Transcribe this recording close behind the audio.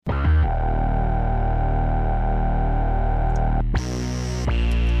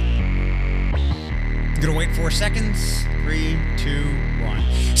4 seconds. 3, 2, 1.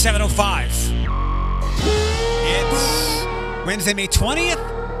 7:05. It's Wednesday, May 20th.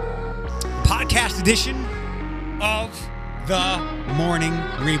 Podcast edition of the Morning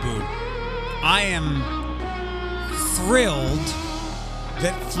Reboot. I am thrilled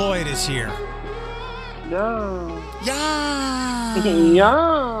that Floyd is here. No. Yeah.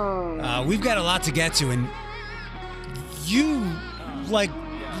 Yeah. We've got a lot to get to, and you,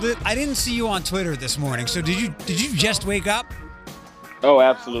 I didn't see you on Twitter this morning. So did you just wake up? Oh,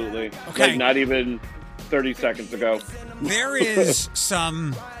 absolutely. Okay. Like not even 30 seconds ago. There is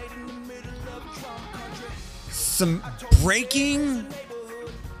some breaking,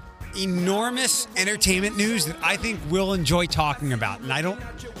 enormous entertainment news that I think we'll enjoy talking about, and I'm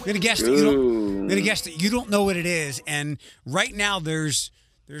gonna guess that you don't know what it is. And right now, there's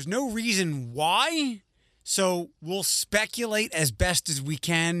no reason why, so we'll speculate as best as we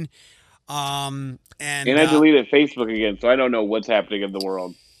can. And I deleted Facebook again, so I don't know what's happening in the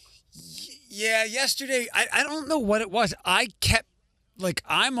world. Yeah, yesterday I don't know what it was. I kept.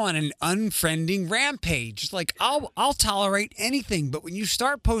 I'm on an unfriending rampage. I'll tolerate anything, but when you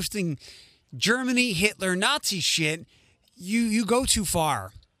start posting Germany, Hitler, Nazi shit, you go too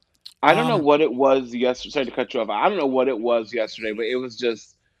far. I don't know what it was yesterday. Sorry to cut you off. I don't know what it was yesterday, but it was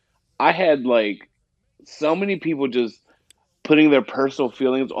just I had so many people just putting their personal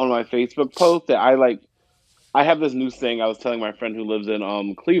feelings on my Facebook post that I have this new thing. I was telling my friend who lives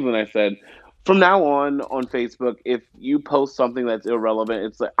in Cleveland. I said, from now on Facebook, if you post something that's irrelevant,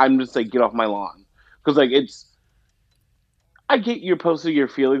 it's I'm just get off my lawn. Because I get you're posting your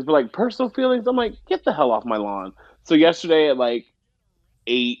feelings, but personal feelings, I'm get the hell off my lawn. So yesterday at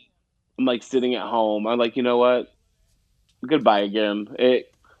 8, I'm sitting at home. I'm you know what? Goodbye again.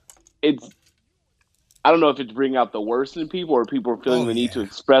 It's I don't know if it's bringing out the worst in people or people are feeling the need to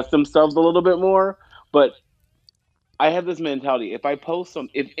express themselves a little bit more, but I have this mentality. If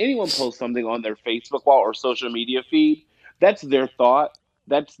anyone posts something on their Facebook wall or social media feed, that's their thought.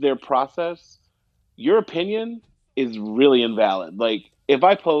 That's their process. Your opinion is really invalid. If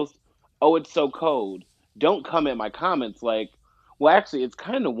I post, "Oh, it's so cold," don't come at my comments well, actually, it's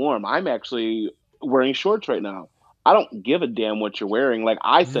kind of warm. I'm actually wearing shorts right now. I don't give a damn what you're wearing.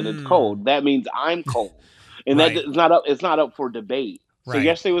 I said it's cold. That means I'm cold. And Right. It's not up for debate. So Right.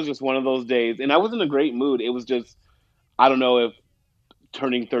 yesterday was just one of those days. And I was in a great mood. It was just, I don't know if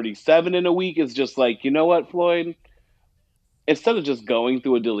turning 37 in a week is just you know what, Floyd? Instead of just going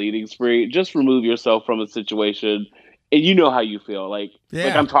through a deleting spree, just remove yourself from a situation. And you know how you feel.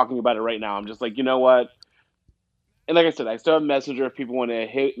 I'm talking about it right now. I'm just you know what? And like I said, I still have Messenger if people want to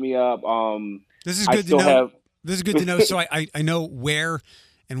hit me up. This is good to know. This is good to know. So I know where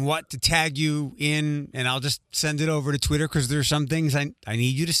and what to tag you in, and I'll just send it over to Twitter because there's some things I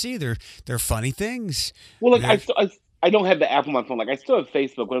need you to see. They're funny things. Well, I don't have the app on my phone. I still have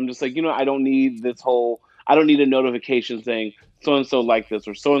Facebook, but I'm just I don't need I don't need a notification saying so-and-so liked this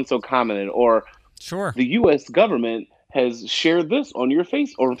or so-and-so commented or sure. The U.S. government has shared this on your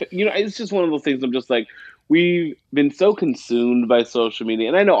face or, it's just one of those things. I'm just we've been so consumed by social media,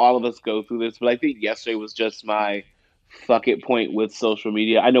 and I know all of us go through this, but I think yesterday was just my fuck it point with social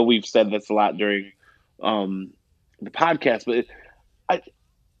media. I know we've said this a lot during the podcast, but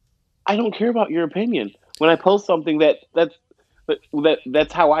I don't care about your opinion. When I post something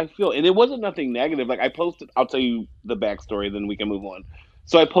that's how I feel, and it wasn't nothing negative. I posted. I'll tell you the backstory, then we can move on.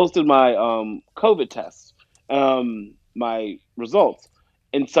 So I posted my COVID test, my results,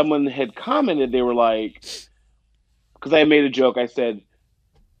 and someone had commented. They were because I made a joke. I said,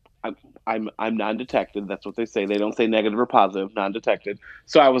 I'm non-detected. That's what they say. They don't say negative or positive. Non-detected.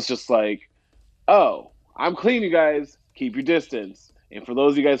 So I was just oh, I'm clean, you guys. Keep your distance. And for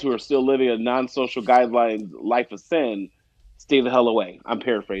those of you guys who are still living a non-social guidelines life of sin, stay the hell away. I'm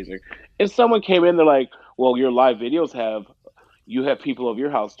paraphrasing. And someone came in, they're well, your live videos you have people of your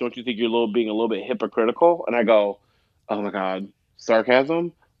house. Don't you think you're being a little bit hypocritical? And I go, oh my God,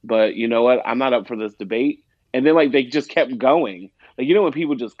 sarcasm? But you know what? I'm not up for this debate. And then they just kept going. When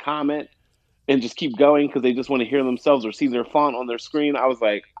people just comment and just keep going because they just want to hear themselves or see their font on their screen, I was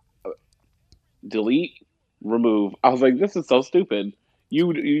delete, remove. I was this is so stupid.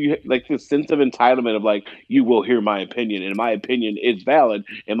 You this sense of entitlement of you will hear my opinion, and my opinion is valid,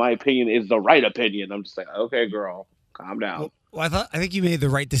 and my opinion is the right opinion. I'm just okay, girl, calm down. Well, I think you made the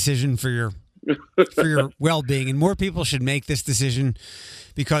right decision for your well-being, and more people should make this decision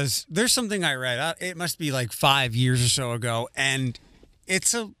because there's something I read. It must be 5 years or so ago, and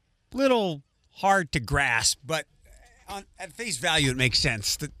it's a little hard to grasp, but at face value, it makes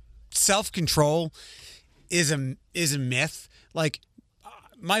sense. That self-control is a myth.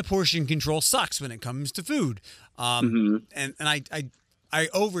 my portion control sucks when it comes to food. And I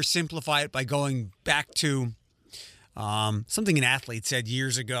oversimplify it by going back to something an athlete said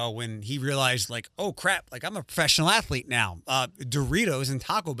years ago when he realized, like, oh crap, like I'm a professional athlete now. Doritos and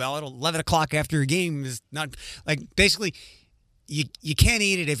Taco Bell at 11 o'clock after a game is not, like, basically you can't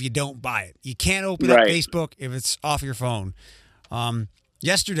eat it if you don't buy it. You can't open up Facebook if it's off your phone.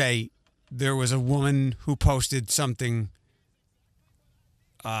 Yesterday there was a woman who posted something,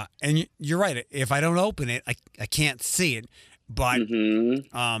 and you're right. If I don't open it, I can't see it. But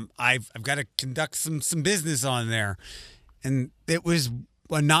I've got to conduct some business on there, and it was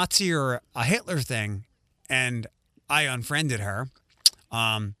a Nazi or a Hitler thing, and I unfriended her.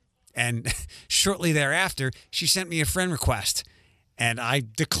 And shortly thereafter, she sent me a friend request, and I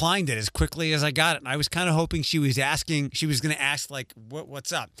declined it as quickly as I got it. And I was kind of hoping she was going to ask, like,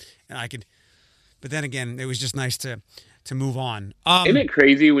 what's up, and I could. But then again, it was just nice to move on. Isn't it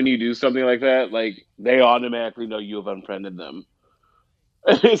crazy when you do something like that? Like, they automatically know you have unfriended them.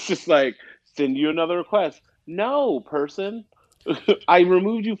 It's just like, send you another request. No, person. I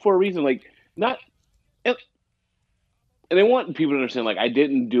removed you for a reason. Like, not. And I want people to understand, like, I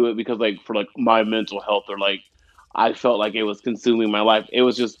didn't do it because, like, for, like, my mental health or, like, I felt like it was consuming my life. It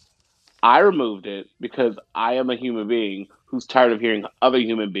was just, I removed it because I am a human being who's tired of hearing other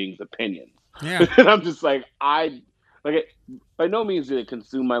human beings' opinions. Yeah. And I'm just like, by no means did it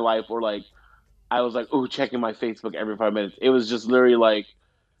consume my life, or like I was like, oh, checking my Facebook every 5 minutes. It was just literally like,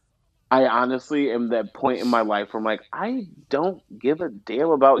 I honestly am that point in my life where I'm like, I don't give a damn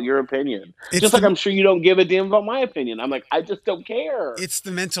about your opinion. Just like I'm sure you don't give a damn about my opinion. I'm like, I just don't care. It's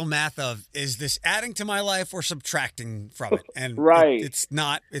the mental math of, is this adding to my life or subtracting from it? And it's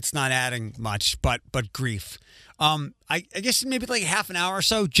not adding much, but grief. I guess maybe like half an hour or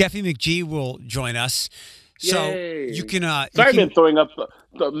so, Jeffy McGee will join us. So Yay. you can. Sorry, I've been throwing up,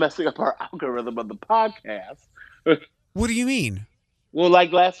 messing up our algorithm of the podcast. What do you mean? Well,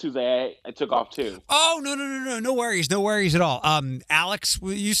 like last Tuesday, I took off too. Oh, no worries at all. Alex,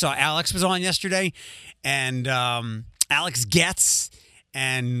 you saw Alex was on yesterday, and Alex Getz,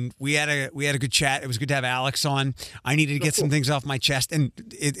 and we had a good chat. It was good to have Alex on. I needed to get some things off my chest, and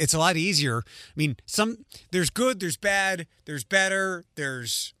it's a lot easier. I mean, there's good, there's bad, there's better,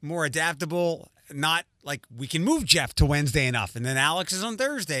 there's more adaptable. Not like we can move Jeff to Wednesday enough, and then Alex is on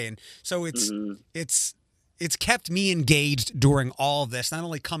Thursday, and so it's kept me engaged during all of this, not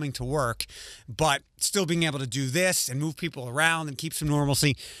only coming to work, but still being able to do this and move people around and keep some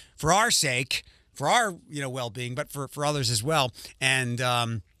normalcy for our sake, for our well-being, but for others as well. And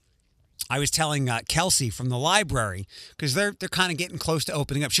I was telling Kelsey from the library, because they're kind of getting close to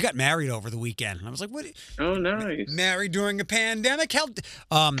opening up. She got married over the weekend, and I was like, "What? Oh, nice! Married during a pandemic? How?"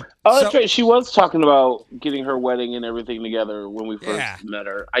 That's right. She was talking about getting her wedding and everything together when we first met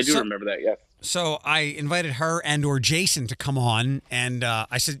her. I do remember that. Yes. So I invited her or Jason to come on, and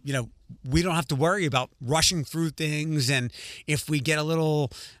I said, we don't have to worry about rushing through things, and if we get a little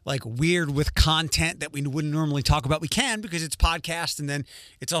like weird with content that we wouldn't normally talk about, we can, because it's podcast, and then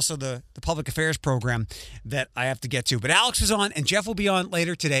it's also the public affairs program that I have to get to. But Alex was on, and Jeff will be on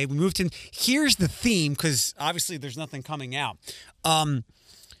later today. We moved him. Here's the theme, because obviously there's nothing coming out.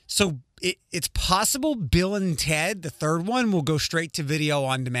 So it's possible Bill and Ted, the third one, will go straight to video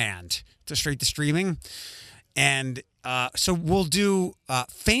on demand, straight to streaming. And so we'll do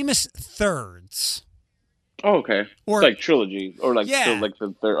famous thirds. Oh, okay. Or like trilogy, or like like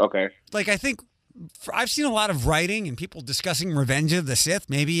the third. Okay. Like, I think I've seen a lot of writing and people discussing Revenge of the Sith.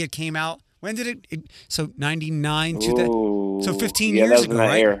 Maybe it came out. When did it? So 99 to so 15 years ago,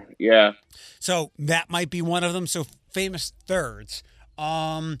 right? Year. Yeah. So that might be one of them. So famous thirds.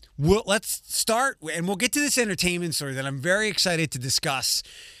 Let's start, and we'll get to this entertainment story that I'm very excited to discuss,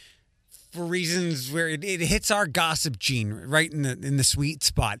 for reasons where it hits our gossip gene right in the sweet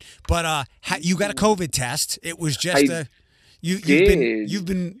spot. But you got a COVID test. It was just you've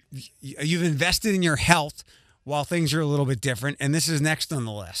invested in your health while things are a little bit different, and this is next on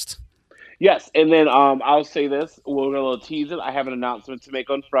the list. Yes, and then I'll say this. We're gonna tease it. I have an announcement to make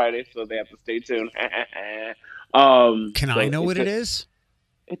on Friday, so they have to stay tuned. Can I know what it is?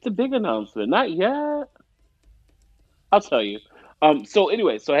 It's a big announcement. Not yet. I'll tell you. So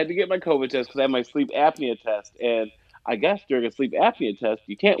anyway, I had to get my COVID test because I had my sleep apnea test, and I guess during a sleep apnea test,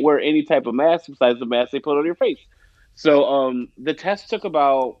 you can't wear any type of mask besides the mask they put on your face. So the test took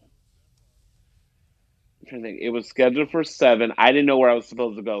about, I'm trying to think, it was scheduled for 7. I didn't know where I was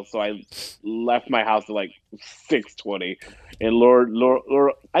supposed to go, so I left my house at like 6:20. And Lord,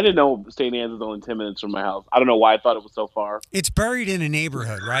 I didn't know St. Anne's is only 10 minutes from my house. I don't know why I thought it was so far. It's buried in a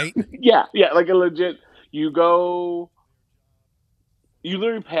neighborhood, right? yeah, like a legit. You go. you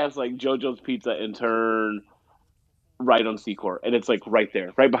literally pass like JoJo's Pizza and turn right on Secor, and it's like right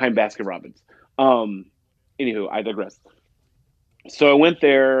there, right behind Baskin Robbins. Um, Anywho, I digress. So I went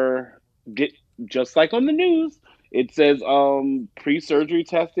there, get just like on the news. It says pre-surgery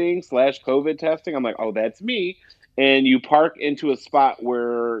testing slash COVID testing. I'm like, oh, that's me. And you park into a spot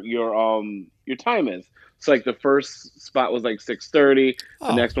where your time is. So like the first spot was like 6:30, the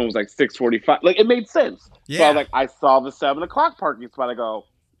Oh, next one was like 6:45. Like it made sense. So I was yeah. like, I saw the 7 o'clock parking spot. I go,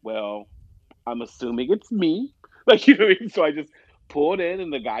 well, I'm assuming it's me. Like, you know what I mean? So I just pulled in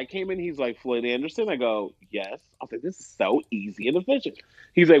and the guy came in. He's like, Floyd Anderson. I go, yes. I was like, this is so easy and efficient.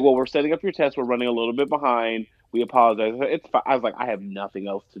 He's like, well, we're setting up your test. We're running a little bit behind. We apologize. It's fine. I was like, I have nothing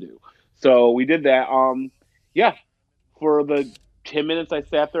else to do. So we did that. Yeah, for the 10 minutes I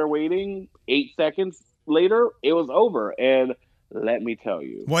sat there waiting, 8 seconds later, it was over. And let me tell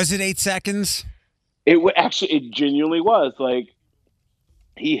you, Was it 8 seconds? actually, it genuinely was. Like,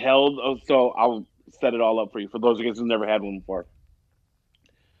 he held, so I'll set it all up for you. For those of you who've never had one before,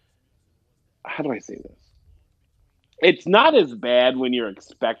 how do I say this? It's not as bad when you're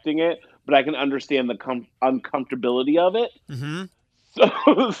expecting it, but I can understand the uncomfortability of it.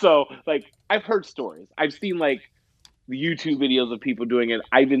 Mm-hmm. So like I've heard stories. I've seen like the YouTube videos of people doing it.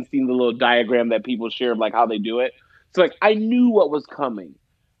 I've even seen the little diagram that people share of like how they do it. So like I knew what was coming.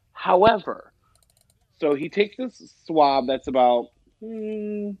 However, so he takes this swab that's about,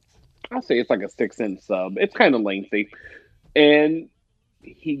 I'll say it's like a 6 inch sub. It's kind of lengthy, and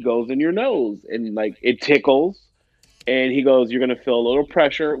he goes in your nose, and like it tickles, and he goes, "You're gonna feel a little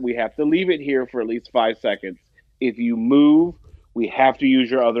pressure. We have to leave it here for at least 5 seconds. If you move, we have to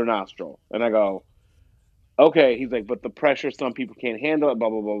use your other nostril." And I go, "Okay." He's like, "But the pressure, some people can't handle it." Blah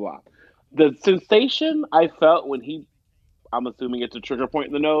blah blah blah. The sensation I felt when I'm assuming it's a trigger point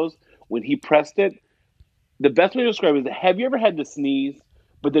in the nose, when he pressed it. The best way to describe it is: have you ever had to sneeze,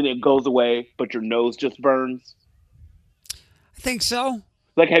 but then it goes away, but your nose just burns? I think so.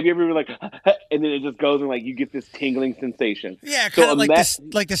 Like, have you ever been like, and then it just goes and like you get this tingling sensation? Yeah, kind So of like this,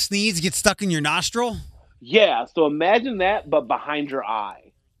 like the sneeze gets stuck in your nostril. yeah. So imagine that, but behind your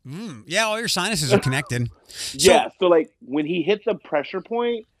eye. Yeah, all your sinuses are connected. So Yeah. So like when he hit the pressure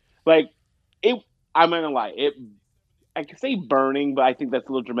point, like it. I'm not gonna lie. I can say burning, but I think that's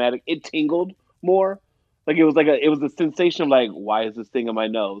a little dramatic. It tingled more. Like it was a sensation of like, why is this thing in my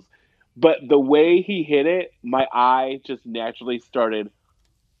nose? But the way he hit it, my eye just naturally started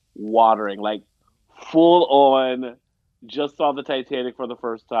watering, like full on. Just saw the Titanic for the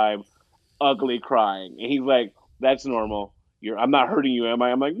first time, ugly crying, and he's like, "That's normal. I'm not hurting you, am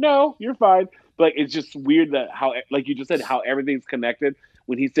I?" I'm like, "No, you're fine." But like, it's just weird that how, like you just said, how everything's connected.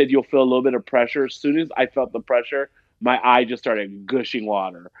 When he said you'll feel a little bit of pressure, as soon as I felt the pressure, my eye just started gushing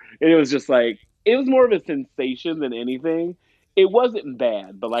water, and it was just like it was more of a sensation than anything. It wasn't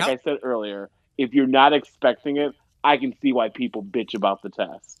bad, but like how I said earlier, if you're not expecting it, I can see why people bitch about the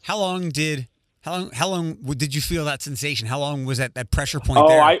test. how long did how long did you feel that sensation? How long was that pressure point Oh,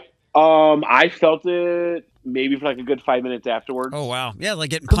 there? I felt it maybe for like a good 5 minutes Oh afterwards. wow, yeah, like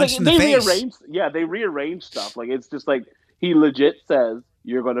getting Because punched in the they face. rearranged, yeah, they rearranged stuff. Like it's just like he legit says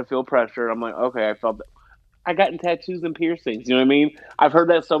you're going to feel pressure. I'm like, okay, I felt that. I gotten tattoos and piercings. You know what I mean? I've heard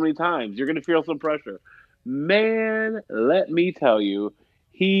that so many times. You're going to feel some pressure, man. Let me tell you,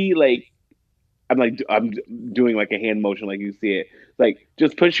 he like I'm doing like a hand motion like you see it. Like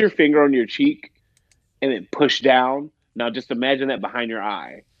just put your finger on your cheek and then push down. Now just imagine that behind your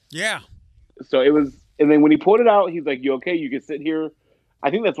eye. Yeah, So it was, and then when he pulled it out, he's like, "You okay? You can sit here." I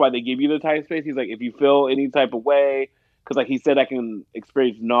think that's why they give you the tight space. He's like, "If you feel any type of way," because like he said, I can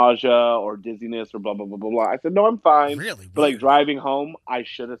experience nausea or dizziness or blah blah blah blah blah. I said, "No, I'm fine." really But like weird. driving home, I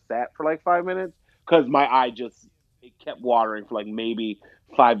should have sat for like 5 minutes because my eye just it kept watering for like maybe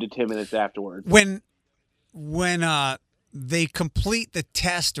 5 to 10 minutes afterwards. When they complete the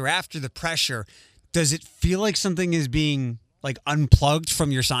test or after the pressure, does it feel like something is being like unplugged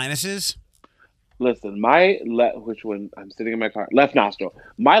from your sinuses? Listen, which one? I'm sitting in my car. Left nostril.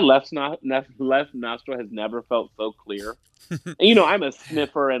 My left nostril has never felt so clear. And, I'm a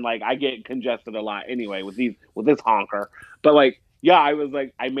sniffer and like I get congested a lot anyway with this honker. But like, yeah, I was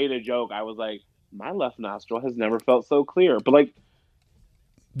like, I made a joke. I was like, my left nostril has never felt so clear. But like,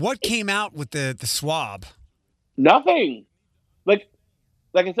 What came out with the swab? nothing. Like,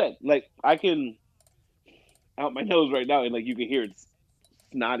 like I said, like I can out my nose right now, and like you can hear it's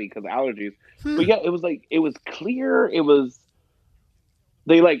snotty because of allergies. But yeah, it was clear. It was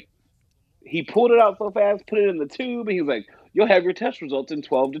they like he pulled it out so fast, put it in the tube, and he was like, "You'll have your test results in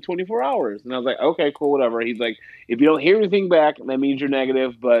 12 to 24 hours." And I was like, "Okay, cool, whatever." He's like, "If you don't hear anything back, that means you're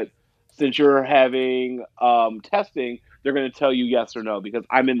negative. But since you're having testing, they're going to tell you yes or no because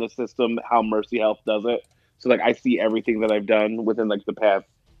I'm in the system how Mercy Health does it. So like I see everything that I've done within like the past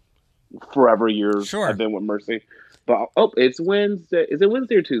forever years Sure. I've been with Mercy. But it's Wednesday. Is it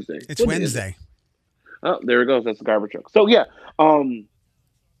Wednesday or Tuesday? It's Wednesday. Oh, there it goes. That's the garbage truck. So yeah,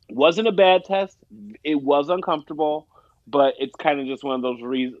 wasn't a bad test. It was uncomfortable, but it's kind of just one of those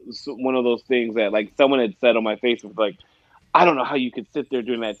reasons, one of those things that like someone had said on my Facebook, like, I don't know how you could sit there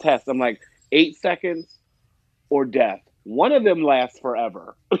doing that test. I'm like, 8 seconds or death. One of them lasts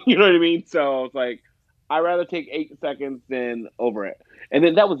forever. You know what I mean? So it's like, I'd rather take 8 seconds than over it. And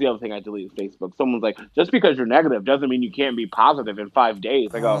then that was the other thing I deleted Facebook. Someone's like, just because you're negative doesn't mean you can't be positive in 5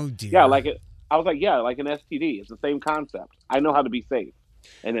 days. I go, yeah, like it. I was like, yeah, like an STD. It's the same concept. I know how to be safe.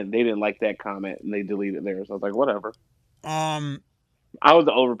 And then they didn't like that comment and they deleted theirs. So I was like, whatever. I was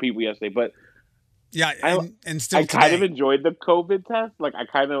over people yesterday, but yeah, and still I kind of enjoyed the COVID test. Like I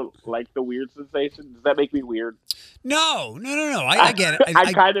kind of like the weird sensation. Does that make me weird? No. I get it.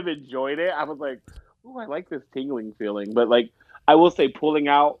 I kind of enjoyed it. I was like, oh, I like this tingling feeling. But like, I will say pulling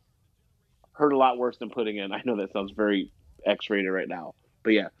out hurt a lot worse than putting in. I know that sounds very X-rated right now,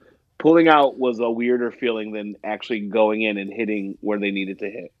 but yeah. Pulling out was a weirder feeling than actually going in and hitting where they needed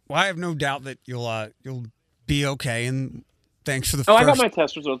to hit. Well, I have no doubt that you'll be okay. And thanks for the. I got my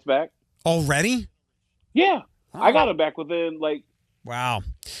test results back already. Yeah, I got it back within like. Wow.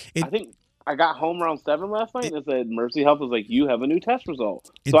 I think I got home around 7 last night, and it said Mercy Health was like, "You have a new test result."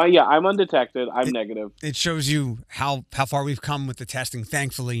 So I'm undetected. I'm negative. It shows you how far we've come with the testing.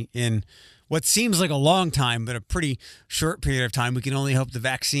 Thankfully, in what seems like a long time, but a pretty short period of time. We can only hope the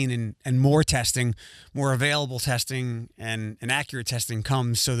vaccine and more testing, more available testing, and accurate testing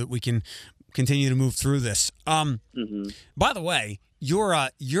comes so that we can continue to move through this. By the way, your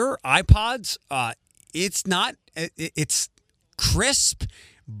iPods, it's crisp,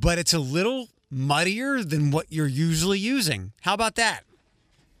 but it's a little muddier than what you're usually using. How about that?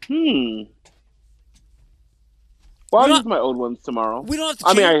 Well, I'll use my old ones tomorrow. We don't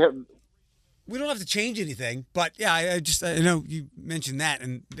have to. We don't have to change anything, but yeah, I know you mentioned that,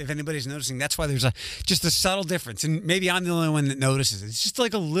 and if anybody's noticing, that's why there's just a subtle difference, and maybe I'm the only one that notices it. It's just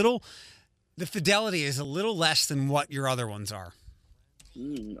like the fidelity is a little less than what your other ones are.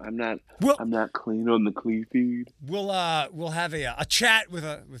 I'm not clean on the clean feed. We'll have a chat with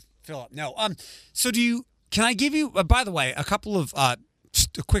Philip. No, so can I give you? By the way, a couple of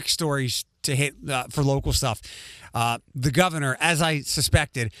quick stories to hit for local stuff. The governor, as I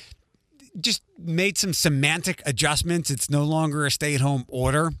suspected, just made some semantic adjustments. It's no longer a stay-at-home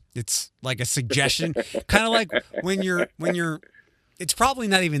order. It's like a suggestion, kind of like when you're. It's probably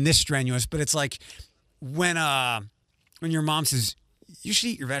not even this strenuous, but it's like when your mom says you should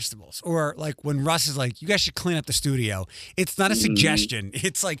eat your vegetables, or like when Russ is like, you guys should clean up the studio. It's not a suggestion.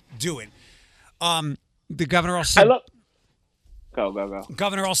 It's like, do it. The governor also. Go.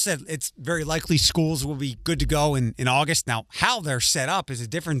 Governor also said it's very likely schools will be good to go in August. Now, how they're set up is a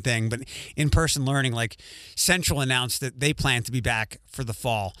different thing, but in-person learning, like Central announced that they plan to be back for the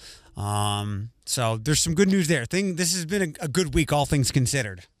fall. So there's some good news there. This has been a good week, all things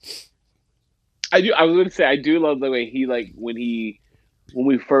considered. I was going to say, I do love the way he, like, when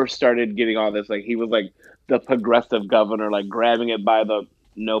we first started getting all this, like, he was like the progressive governor, like grabbing it by the,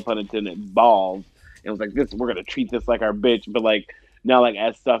 no pun intended, balls. It was like, we're going to treat this like our bitch. But like now, like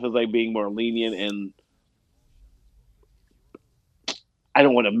as stuff is like being more lenient, and I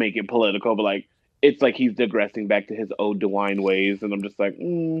don't want to make it political, but like, it's like he's digressing back to his old DeWine ways. And I'm just like,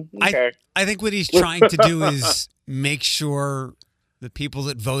 okay. I think what he's trying to do is make sure the people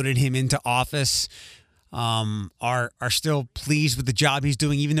that voted him into office are still pleased with the job he's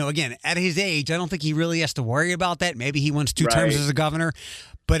doing, even though, again, at his age, I don't think he really has to worry about that. Maybe he wants 2 terms as a governor.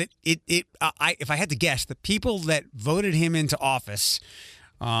 But if I had to guess, the people that voted him into office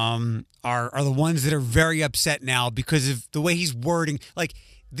are the ones that are very upset now because of the way he's wording, like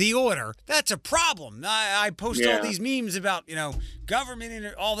the order. That's a problem. I post all these memes about government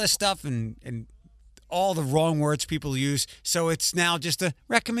and all this stuff and all the wrong words people use. So it's now just a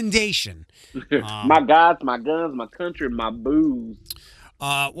recommendation. My gods, my guns, my country, my booze.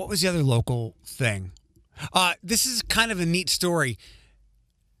 What was the other local thing? This is kind of a neat story.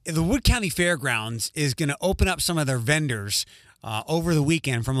 The Wood County Fairgrounds is going to open up some of their vendors over the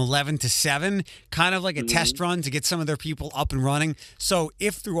weekend from 11 to 7, kind of like a test run to get some of their people up and running. So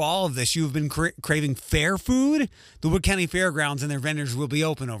if through all of this you've been craving fair food, the Wood County Fairgrounds and their vendors will be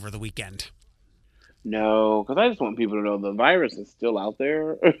open over the weekend. No, because I just want people to know the virus is still out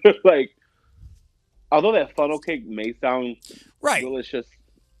there. Like, although that funnel cake may sound delicious,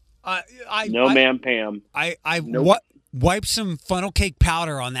 ma'am, Pam. Wipe some funnel cake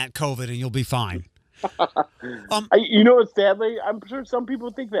powder on that COVID and you'll be fine. Sadly, I'm sure some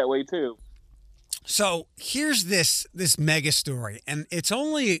people think that way too. So here's this mega story, and it's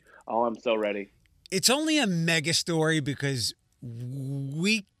only Oh, I'm so ready. It's only a mega story because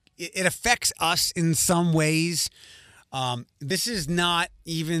it affects us in some ways. This is not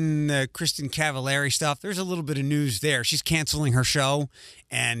even the Kristen Cavallari stuff. There's a little bit of news there. She's canceling her show,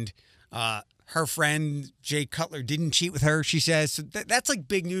 and her friend Jay Cutler didn't cheat with her, she says. So that's like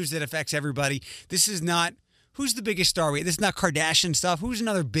big news that affects everybody. This is not, who's the biggest star? This is not Kardashian stuff. Who's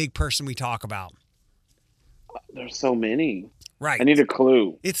another big person we talk about? There's so many. Right. I need a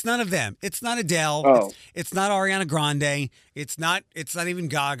clue. It's none of them. It's not Adele. Oh. It's not Ariana Grande. It's not even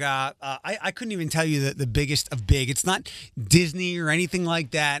Gaga. I couldn't even tell you the biggest of big. It's not Disney or anything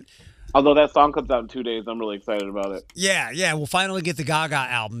like that. Although that song comes out in 2 days, I'm really excited about it. Yeah. We'll finally get the Gaga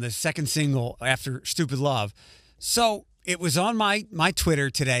album, the second single after Stupid Love. So it was on my Twitter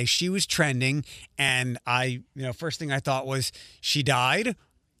today. She was trending, and first thing I thought was she died,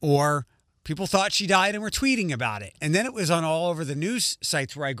 or people thought she died and were tweeting about it. And then it was on all over the news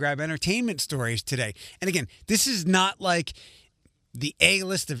sites where I grab entertainment stories today. And again, this is not like the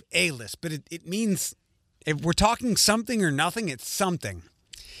A-list of A-list, but it means if we're talking something or nothing, it's something.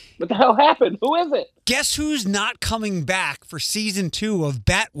 What the hell happened? Who is it? Guess who's not coming back for season 2 of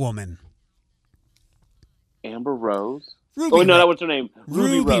Batwoman? Amber Rose? What's her name?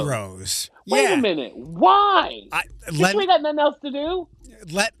 Ruby Rose. Wait a minute. Why? We got nothing else to do?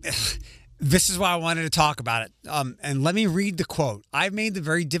 This is why I wanted to talk about it. And let me read the quote. I've made the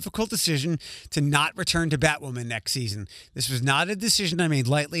very difficult decision to not return to Batwoman next season. This was not a decision I made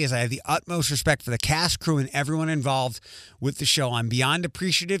lightly, as I have the utmost respect for the cast, crew, and everyone involved with the show. I'm beyond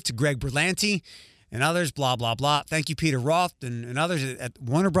appreciative to Greg Berlanti and others, blah, blah, blah. Thank you, Peter Roth and others at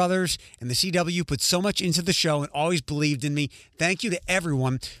Warner Brothers and the CW put so much into the show and always believed in me. Thank you to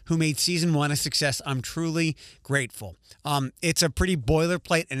everyone who made season 1 a success. I'm truly grateful. It's a pretty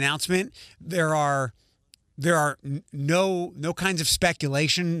boilerplate announcement. There are no kinds of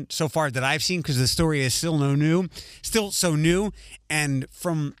speculation so far that I've seen, because the story is still so new. And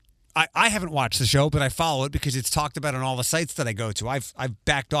I haven't watched the show, but I follow it because it's talked about on all the sites that I go to. I've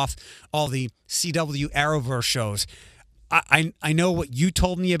backed off all the CW Arrowverse shows. I know what you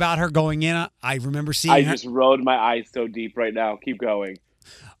told me about her going in. I remember seeing her. I just rolled my eyes so deep right now. Keep going.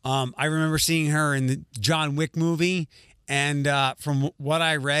 I remember seeing her in the John Wick movie. And from what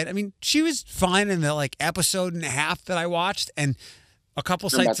I read, I mean, she was fine in the episode and a half that I watched. And a couple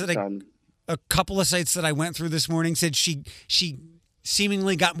of sites that I went through this morning said she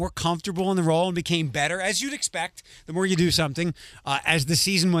seemingly got more comfortable in the role and became better, as you'd expect the more you do something as the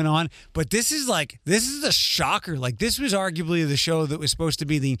season went on. But this is a shocker. This was arguably the show that was supposed to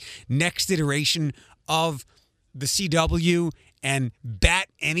be the next iteration of the CW, and Bat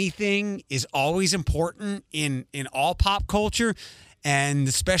anything is always important in all pop culture, and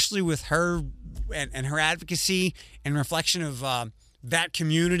especially with her and her advocacy and reflection of that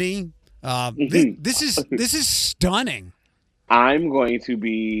community. This is stunning. I'm going to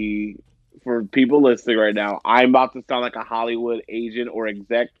be, for people listening right now, I'm about to sound like a Hollywood agent or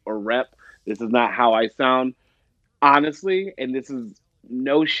exec or rep. This is not how I sound, honestly, and this is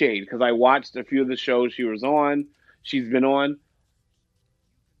no shade, because I watched a few of the shows she's been on.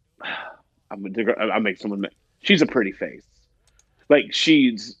 I'll make someone mad. She's a pretty face.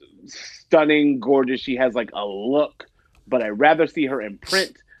 She's stunning, gorgeous. She has a look, but I'd rather see her in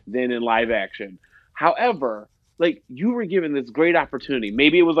print than in live action. However, you were given this great opportunity.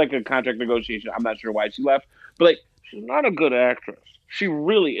 Maybe it was a contract negotiation. I'm not sure why she left. But, she's not a good actress. She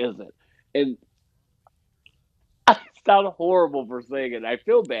really isn't. And I sound horrible for saying it. I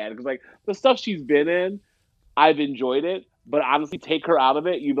feel bad because, the stuff she's been in, I've enjoyed it. But honestly, take her out of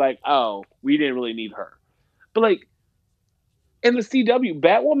it, you'd be like, oh, we didn't really need her. But, in the CW,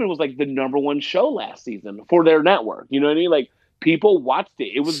 Batwoman was, the number one show last season for their network. You know what I mean? People watched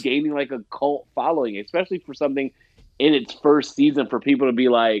it. It was gaining a cult following, especially for something in its first season, for people to be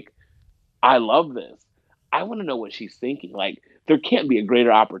like, I love this. I want to know what she's thinking. There can't be a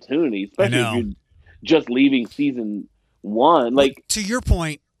greater opportunity, especially if you're just leaving season 1. To your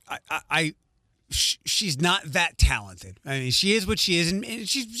point, she's not that talented. I mean, she is what she is, and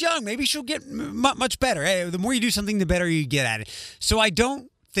she's young. Maybe she'll get much better. Hey, the more you do something, the better you get at it. So I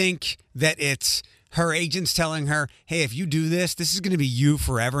don't think that it's her agent's telling her, hey, if you do this, this is going to be you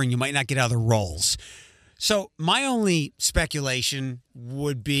forever, and you might not get other roles. So my only speculation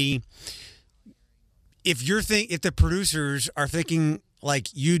would be, if the producers are thinking like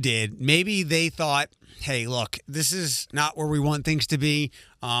you did, maybe they thought, hey, look, this is not where we want things to be,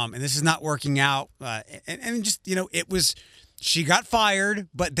 and this is not working out. And just, it was she got fired,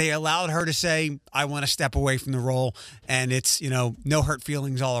 but they allowed her to say, I want to step away from the role, and it's, no hurt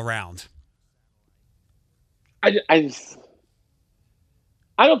feelings all around. I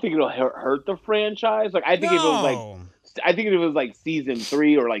don't think it'll hurt the franchise. Like, I think if it was like season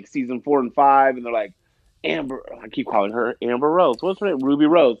 3 or like season 4 and 5, and they're like, Amber, I keep calling her Amber Rose. What's her name? Ruby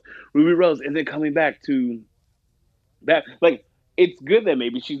Rose, and then coming back to that. Like, it's good that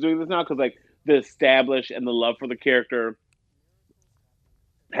maybe she's doing this now because like the establish and the love for the character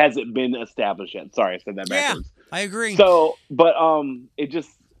hasn't been established yet. Sorry, I said that backwards. Yeah, I agree. So, but it just.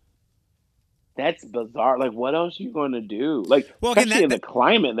 That's bizarre. Like, what else are you going to do? Like, well, again, especially in the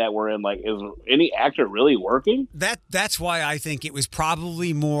climate that we're in, like, is any actor really working? That's why I think it was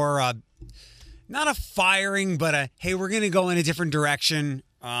probably more, not a firing, but hey, we're going to go in a different direction.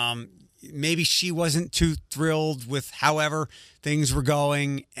 Maybe she wasn't too thrilled with however things were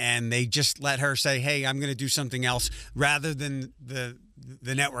going, and they just let her say, hey, I'm going to do something else, rather than the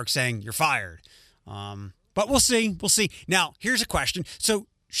network saying, you're fired. But we'll see. We'll see. Now, here's a question. So,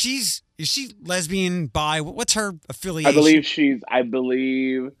 is she lesbian, bi? What's her affiliation? I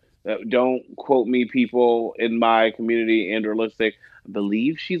believe, don't quote me, people in my community and or listening, I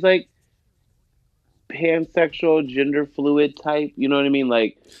believe she's like pansexual, gender fluid type. You know what I mean?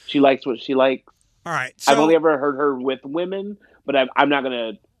 Like, she likes what she likes. All right. So, I've only ever heard her with women, but I'm not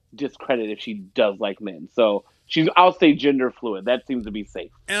going to discredit if she does like men. So I'll say gender fluid. That seems to be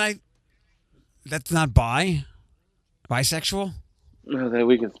safe. And that's not bisexual?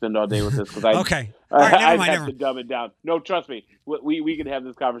 We can spend all day with this because okay. All right, I have to dumb it down. No, trust me. We can have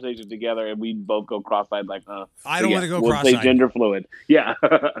this conversation together, and we both go cross-eyed like, I don't want to go cross-eyed. We'll say gender fluid. Yeah.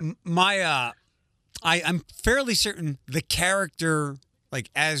 I'm fairly certain the character,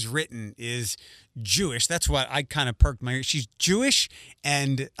 like as written, is Jewish. That's what I kind of perked my ears. She's Jewish,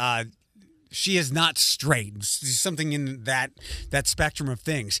 and she is not straight. There's something in that spectrum of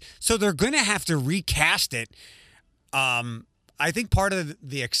things. So they're going to have to recast it. I think part of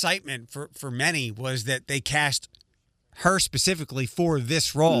the excitement for many was that they cast her specifically for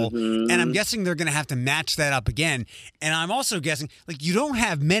this role. Mm-hmm. And I'm guessing they're going to have to match that up again. And I'm also guessing, like, you don't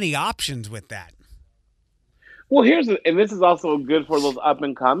have many options with that. Well, and this is also good for those up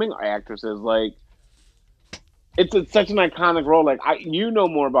and coming actresses. Like, it's such an iconic role. Like, you know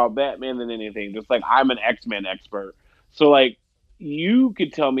more about Batman than anything. Just like I'm an X-Men expert. So like, you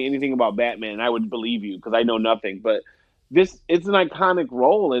could tell me anything about Batman and I would believe you because I know nothing. But it's an iconic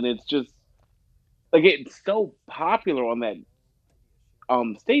role, and it's just like it's so popular on that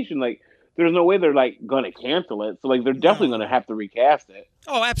station. Like, there's no way they're like going to cancel it. So like, they're definitely going to have to recast it.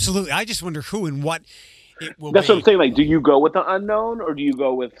 Oh, absolutely. I just wonder who and what it will That's be. What I'm saying. Like, do you go with the unknown or do you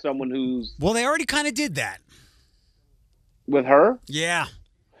go with someone who's? Well, they already kind of did that with her. Yeah.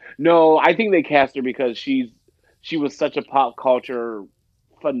 No, I think they cast her because she was such a pop culture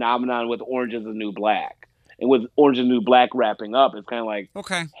phenomenon with Orange is the New Black. And with Orange is the New Black wrapping up, it's kind of like,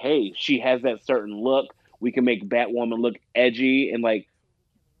 okay, hey, she has that certain look. We can make Batwoman look edgy and like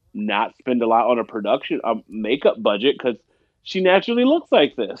not spend a lot on a makeup budget because she naturally looks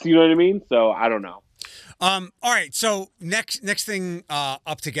like this. You know what I mean? So I don't know. All right. So next thing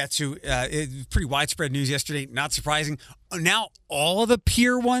up to get to, pretty widespread news yesterday. Not surprising. Now all of the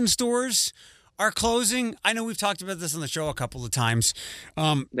Pier 1 stores are closing. I know we've talked about this on the show a couple of times.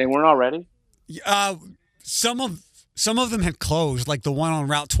 They weren't already? Some of them had closed, like the one on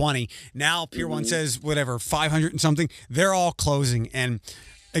Route 20. Now Pier 1 says, 500 and something. They're all closing. And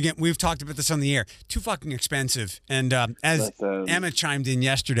again, we've talked about this on the air. Too fucking expensive. And as Emma chimed in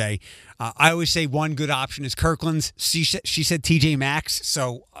yesterday, I always say one good option is Kirkland's. She said TJ Maxx.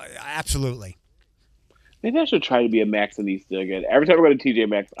 So absolutely. Maybe I should try to be a Maxx and East again. Every time I go to TJ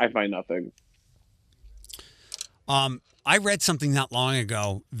Maxx, I find nothing. I read something not long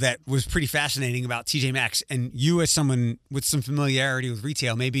ago that was pretty fascinating about TJ Maxx, and you as someone with some familiarity with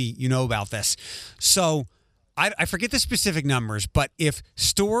retail, maybe you know about this. So I forget the specific numbers, but if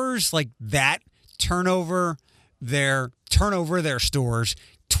stores like that turn over their stores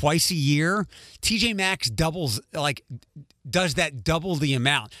twice a year, TJ Maxx does that double the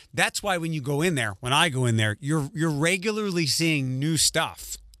amount. That's why when I go in there, you're regularly seeing new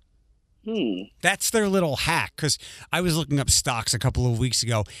stuff. That's their little hack, because I was looking up stocks a couple of weeks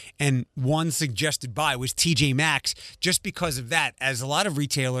ago, and one suggested buy was TJ Maxx just because of that. As a lot of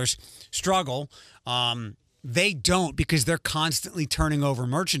retailers struggle, they don't, because they're constantly turning over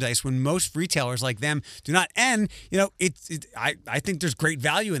merchandise when most retailers like them do not. And, I think there's great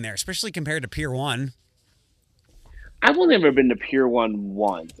value in there, especially compared to Pier 1. I've only ever been to Pier 1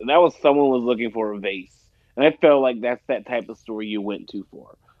 once, and that was someone was looking for a vase. And I felt like that's that type of store you went to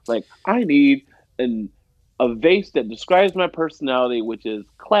for. Like, I need a a vase that describes my personality, which is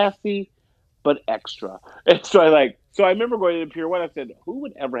classy but extra. And so I remember going to Pier One. I said, who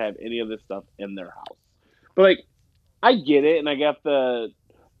would ever have any of this stuff in their house? But like, I get it, and I got the.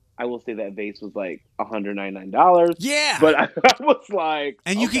 I will say that vase was like $199. Yeah, but I was like,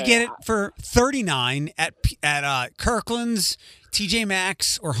 and you could get it for $39 at Kirkland's, TJ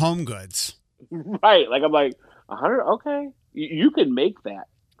Maxx, or Home Goods. Right, like I'm like 100. Okay, you can make that,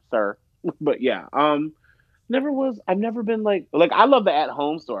 sir. But yeah, I've never been like I love the at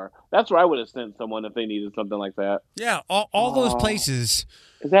home store. That's where I would have sent someone if they needed something like that. Yeah, all those places.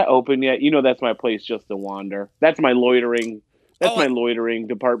 Is that open yet? You know, that's my place just to wander. That's my loitering. That's my loitering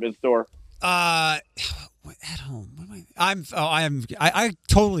department store. At home. What am I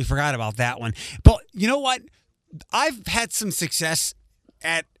totally forgot about that one. But you know what? I've had some success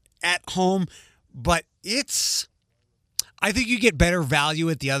at home, but I think you get better value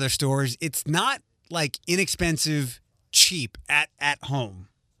at the other stores. It's not like inexpensive, cheap at home.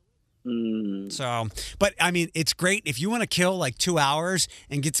 So, but I mean, it's great if you want to kill like 2 hours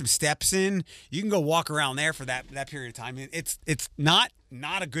and get some steps in. You can go walk around there for that period of time. It's not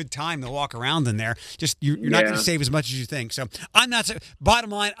a good time to walk around in there. Just you're not going to save as much as you think. So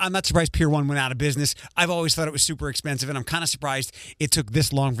bottom line, I'm not surprised Pier 1 went out of business. I've always thought it was super expensive, and I'm kind of surprised it took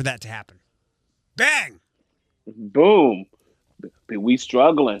this long for that to happen. Bang, boom, we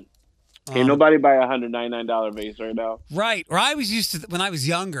struggling. Can't nobody buy a $199 vase right now. Right. Or I was used to when I was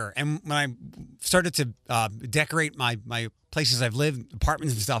younger, and when I started to decorate my places I've lived,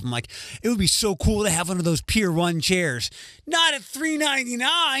 apartments and stuff, I'm like, it would be so cool to have one of those Pier 1 chairs. Not at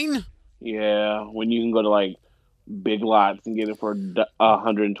 $399. Yeah, when you can go to like Big Lots and get it for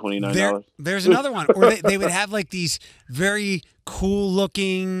 $129. There's another one. Or they would have like these very cool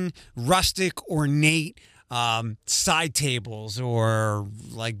looking, rustic, ornate side tables or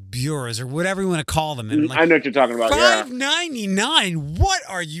like bureaus or whatever you want to call them. And like, I know what you're talking about. $599. What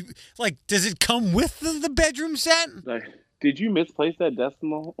are you like? Does it come with the bedroom set? Like, did you misplace that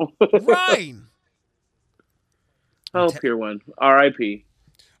decimal? Right. Oh, Pier 1. R.I.P.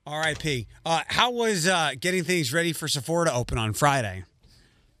 R.I.P. How was getting things ready for Sephora to open on Friday?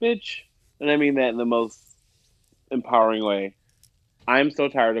 Bitch, and I mean that in the most empowering way. I'm so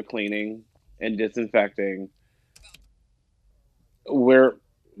tired of cleaning and disinfecting.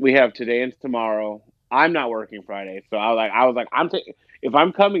 We have today and tomorrow. I'm not working Friday, so I was like, if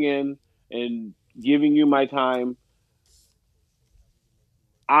I'm coming in and giving you my time,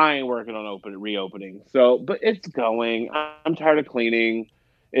 I ain't working on reopening. So, but it's going. I'm tired of cleaning.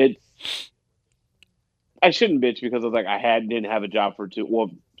 I shouldn't bitch because I was like didn't have a job for 2. Well,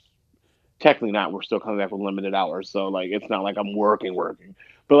 technically not. We're still coming back with limited hours, so like it's not like I'm working.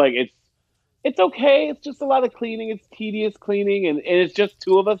 But like it's okay. It's just a lot of cleaning. It's tedious cleaning, and it's just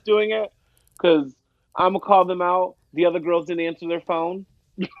 2 of us doing it because I'm gonna call them out. The other girls didn't answer their phone.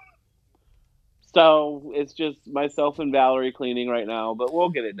 So it's just myself and Valerie cleaning right now, but we'll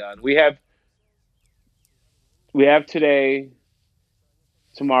get it done. We have today,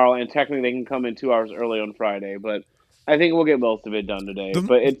 tomorrow, and technically they can come in 2 hours early on Friday, but I think we'll get most of it done today.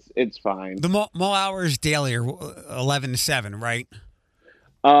 But it's fine. The mall hours daily are 11 to 7, right?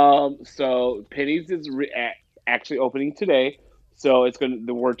 So Penny's is actually opening today. So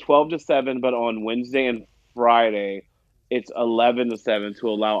we're 12 to 7, but on Wednesday and Friday, it's 11 to 7 to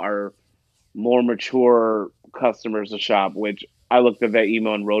allow our more mature customers to shop, which I looked at that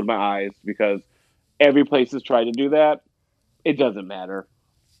email and rolled my eyes because every place has tried to do that. It doesn't matter.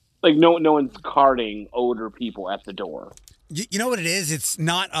 Like no one's carding older people at the door. You know what it is? It's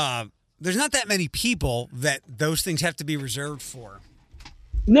not there's not that many people that those things have to be reserved for.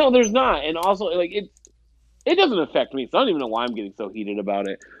 No, there's not. And also like it doesn't affect me. So I don't even know why I'm getting so heated about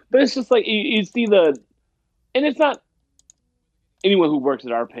it. But it's just like you see and it's not anyone who works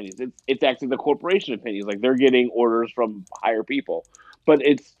at our Pennies. It's actually the corporation of Pennies. Like they're getting orders from higher people. But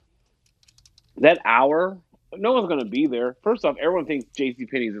it's that hour, no one's going to be there. First off, everyone thinks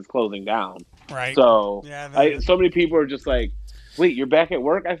JCPenney's is closing down. Right. So so many people are just like, wait, you're back at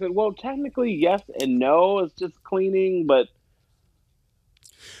work? I said, well, technically yes and no. It's just cleaning, but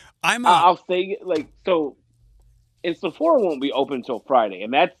I'll say like so. And Sephora won't be open until Friday,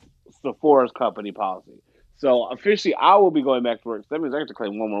 and that's Sephora's company policy. So officially, I will be going back to work. So that means I have to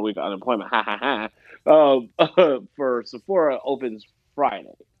claim 1 more week of unemployment. Ha ha ha. For Sephora opens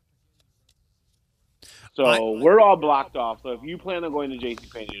Friday. So we're all blocked off. So if you plan on going to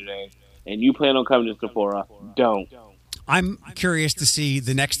JCPenney today and you plan on coming to Sephora, don't. I'm curious to see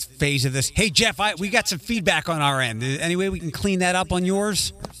the next phase of this. Hey, Jeff, we got some feedback on our end. Any way we can clean that up on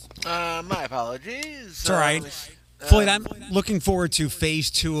yours? My apologies. It's all right. Floyd, I'm looking forward to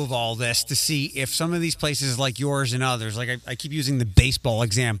phase 2 of all this to see if some of these places like yours and others, like I keep using the baseball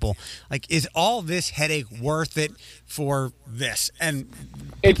example, like is all this headache worth it for this? And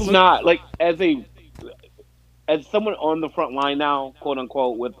It's people, not like as someone on the front line now, quote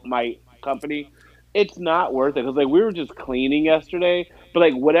unquote, with my company, it's not worth it because like we were just cleaning yesterday, but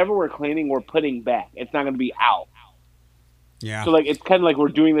like whatever we're cleaning, we're putting back. It's not going to be out. yeah, So like it's kind of like we're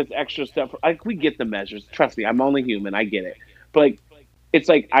doing this extra step. Like we get the measures. Trust me, I'm only human. I get it. But like it's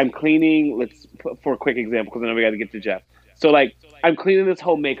like I'm cleaning. Let's for a quick example because I know we got to get to Jeff. So like I'm cleaning this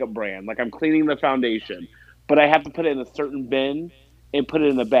whole makeup brand. Like I'm cleaning the foundation, but I have to put it in a certain bin and put it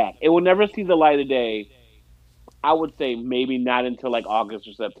in the back. It will never see the light of day. I would say maybe not until like August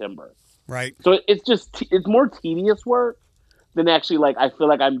or September. right. So it's just it's more tedious work than actually like I feel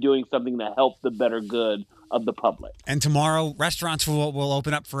like I'm doing something to help the better good of the public. And tomorrow, restaurants will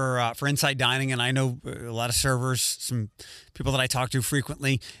open up for inside dining, and I know a lot of servers, some people that I talk to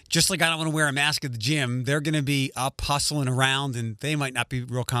frequently. Just like I don't want to wear a mask at the gym, they're going to be up hustling around, and they might not be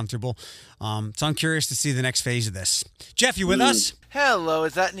real comfortable. So I'm curious to see the next phase of this. Jeff, you with us? Hello,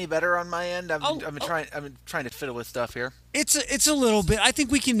 is that any better on my end? I'm trying to fiddle with stuff here. It's a little bit. I think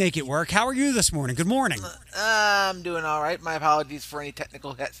we can make it work. How are you this morning? Good morning. I'm doing all right. My apologies for any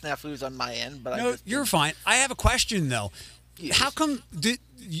technical snafus on my end, but No, you're fine. I have a question though. Yes. How come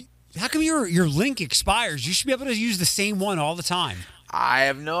your link expires? You should be able to use the same one all the time. I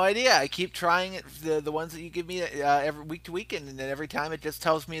have no idea. I keep trying it, the ones that you give me every week to week, and then every time it just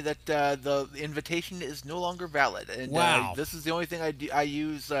tells me that the invitation is no longer valid. And Wow. this is the only thing I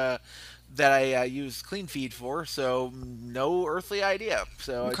use that I use CleanFeed for. So no earthly idea.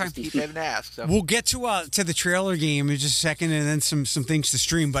 So Okay. I just keep having to ask. So. We'll get to the trailer game in just a second, and then some things to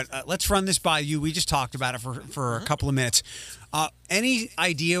stream. But let's run this by you. We just talked about it for a couple of minutes. Any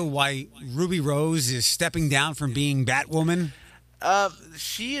idea why Ruby Rose is stepping down from being Batwoman?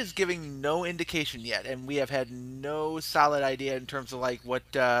 She is giving no indication yet, and we have had no solid idea in terms of like what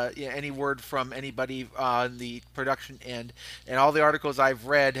any word from anybody on the production end. And all the articles I've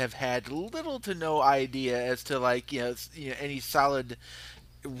read have had little to no idea as to like any solid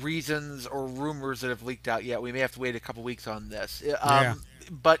reasons or rumors that have leaked out yet. We may have to wait a couple weeks on this. Yeah.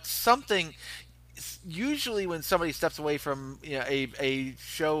 But something. Usually, when somebody steps away from a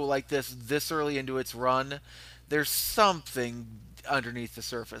show like this early into its run, there's something underneath the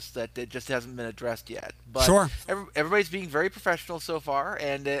surface that it just hasn't been addressed yet. But Sure. everybody's being very professional so far,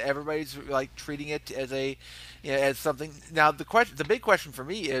 and everybody's like treating it as as something. Now the big question for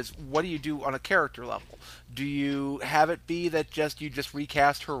me is, what do you do on a character level? Do you have it be that you just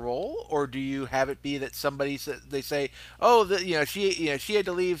recast her role, or do you have it be that they say, oh, she had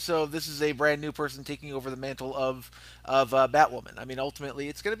to leave, so this is a brand new person taking over the mantle of Batwoman? I mean, ultimately,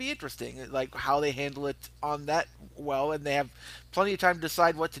 it's going to be interesting, like how they handle it on that. Well, and they have plenty of time to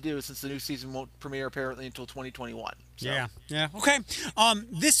decide what to do since the new season won't premiere apparently until 2021. So. Yeah. Okay.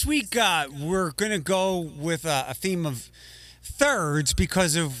 This week we're gonna go with a theme of thirds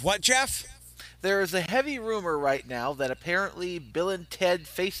because of what, Jeff? There is a heavy rumor right now that apparently Bill and Ted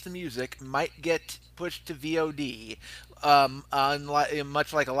Face the Music might get pushed to VOD,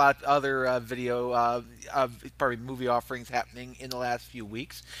 much like a lot of other video, probably movie offerings happening in the last few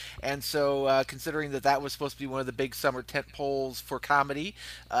weeks. And so, considering that was supposed to be one of the big summer tent poles for comedy,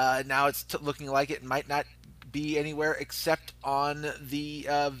 now it's looking like it might not be anywhere except on the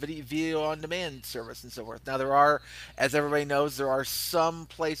video on demand service and so forth. Now there are, as everybody knows, there are some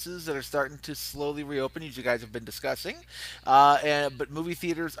places that are starting to slowly reopen, as you guys have been discussing, but movie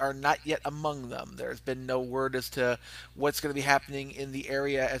theaters are not yet among them. There's been no word as to what's going to be happening in the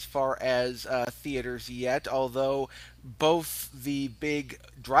area as far as theaters yet, although both the big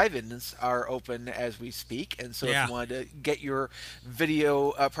drive-ins are open as we speak, and so Yeah. if you wanted to get your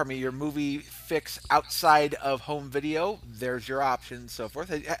your movie fix outside of home video, there's your option and so forth.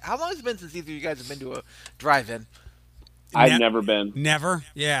 How long has it been since either of you guys have been to a drive-in? I've never been. Never.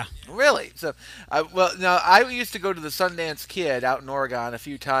 Yeah. Really? So, well, now I used to go to the Sundance Kid out in Oregon a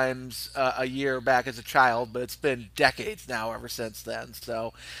few times a year back as a child, but it's been decades now ever since then.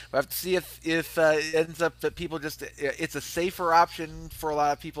 So we have to see if it ends up that people it's a safer option for a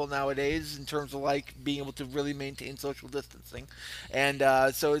lot of people nowadays in terms of like being able to really maintain social distancing, and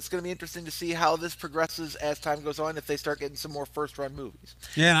so it's going to be interesting to see how this progresses as time goes on if they start getting some more first-run movies.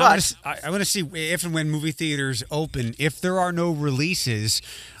 Yeah, and But- I want to see if and when movie theaters open, if there are no releases,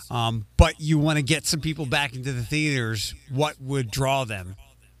 but you want to get some people back into the theaters, what would draw them?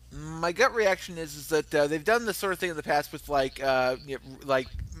 My gut reaction is that they've done this sort of thing in the past with like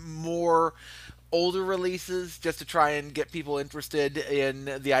more older releases just to try and get people interested in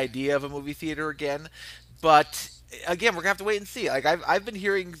the idea of a movie theater again. But again, we're gonna have to wait and see. Like I've been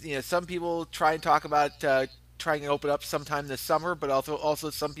hearing, some people try and talk about trying to open up sometime this summer, but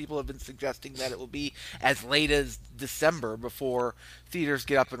also some people have been suggesting that it will be as late as December before theaters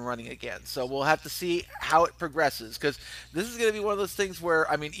get up and running again. So we'll have to see how it progresses, because this is going to be one of those things where,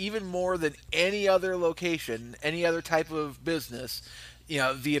 I mean, even more than any other location, any other type of business,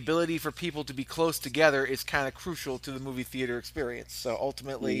 the ability for people to be close together is kind of crucial to the movie theater experience. So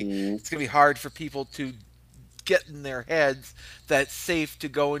ultimately, it's going to be hard for people to get in their heads that it's safe to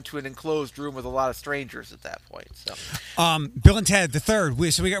go into an enclosed room with a lot of strangers at that point. So, Bill and Ted, the third. We're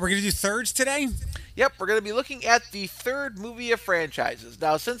going to do thirds today? Yep, we're going to be looking at the third movie of franchises.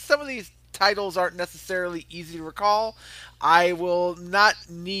 Now, since some of these titles aren't necessarily easy to recall, I will not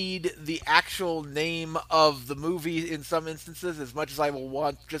need the actual name of the movie in some instances as much as I will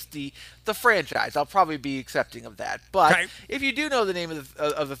want just the franchise. I'll probably be accepting of that. But if you do know the name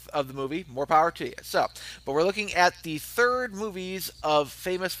of the movie, more power to you. So, but we're looking at the third movies of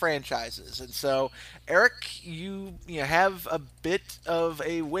famous franchises. And so, Eric, you have a bit of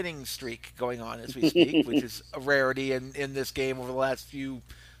a winning streak going on as we speak, which is a rarity in this game over the last few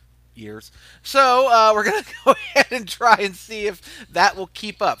years. So we're going to go ahead and try and see if that will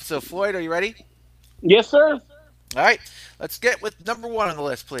keep up. So, Floyd, are you ready? Yes, sir. All right. Let's get with number 1 on the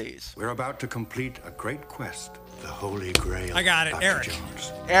list, please. We're about to complete a great quest. The Holy Grail. I got it. Dr. Eric.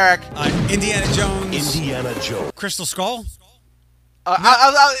 Jones. Eric. Indiana Jones. Indiana Jones. Crystal Skull. Like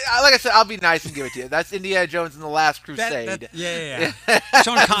I said, I'll be nice and give it to you. That's Indiana Jones and the Last Crusade. Yeah.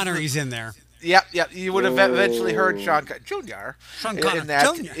 Sean Connery's in there. Yep. You would have eventually heard Sean Jr. in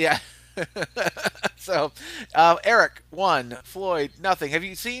that. Jr. Yeah. So, Eric, 1. Floyd, nothing. Have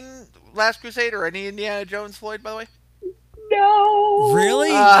you seen Last Crusade or any Indiana Jones, Floyd, by the way? No. Really?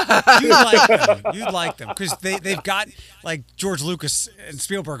 You'd like them because they've got like George Lucas and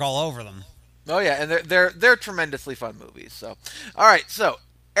Spielberg all over them. Oh yeah, and they're tremendously fun movies. So, all right. So,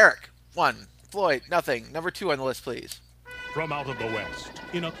 Eric, 1. Floyd, nothing. Number 2 on the list, please. From out of the west,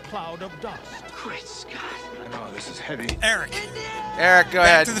 in a cloud of dust. Great Scott. I know, this is heavy. Eric, go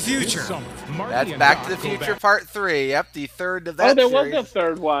ahead. Back to the Future. That's Back to the Future Part 3. Yep, the third of that Oh, there series. was a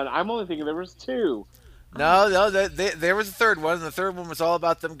third one. I'm only thinking there was 2. No, there was a third one, and the third one was all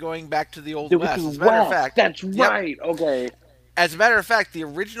about them going back to the Old West. As a matter of fact, that's right. Okay. As a matter of fact, the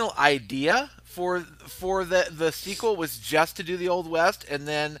original idea for the sequel was just to do the Old West, and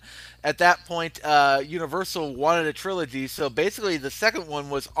then at that point, Universal wanted a trilogy. So basically, the second one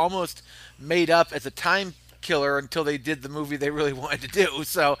was almost made up as a time killer until they did the movie they really wanted to do.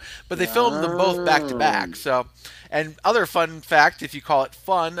 So, but they filmed them both back to back. So, and other fun fact, if you call it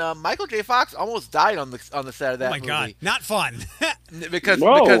fun, Michael J. Fox almost died on the set of that movie. Oh my God, not fun. because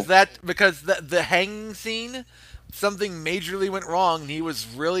the hanging scene, something majorly went wrong, and he was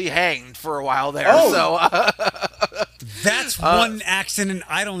really hanged for a while there. Oh. So That's one accident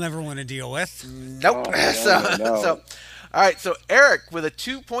I don't ever want to deal with. Nope. Oh, no. So, all right. So Eric with a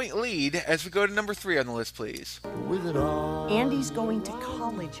 2-point lead as we go to number 3 on the list, please. With it all. Andy's going to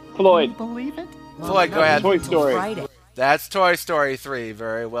college. Floyd. Can you believe it? Floyd, go ahead. Toy Story. Friday. That's Toy Story 3.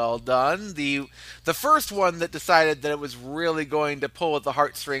 Very well done. The first one that decided that it was really going to pull at the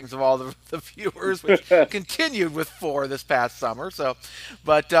heartstrings of all the viewers, which continued with 4 this past summer. So,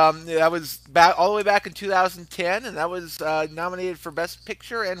 but that was back all the way back in 2010, and that was nominated for Best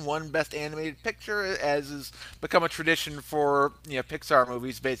Picture and won Best Animated Picture, as has become a tradition for Pixar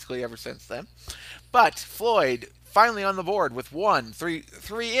movies basically ever since then. But Floyd finally on the board with 3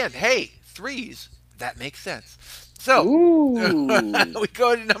 in. Hey, 3s. That makes sense. So, we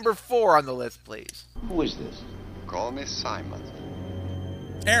go to number 4 on the list, please. Who is this? Call me Simon.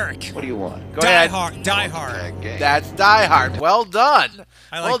 Eric. What do you want? Go ahead. Die Hard. Tag game. That's Die Hard. Well done.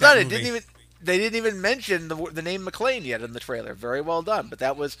 I like well that done. movie. They didn't even mention the name McClane yet in the trailer. Very well done. But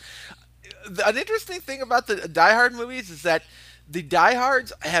that was an interesting thing about the Die Hard movies is that the Die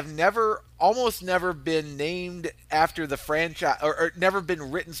Hards have almost never been named after the franchise, or never been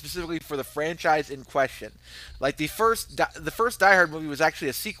written specifically for the franchise in question. Like the first Die Hard movie was actually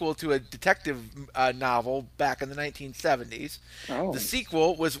a sequel to a detective novel back in the 1970s. Oh. The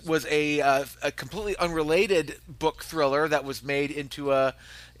sequel was a completely unrelated book thriller that was made into a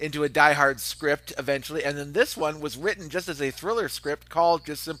Die Hard script eventually, and then this one was written just as a thriller script called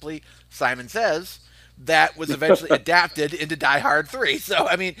just simply Simon Says. That was eventually adapted into Die Hard 3. So,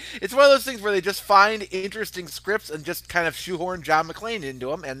 I mean, it's one of those things where they just find interesting scripts and just kind of shoehorn John McClane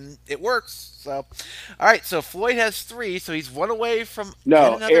into them, and it works. So, all right, so Floyd has 3, so he's 1 away from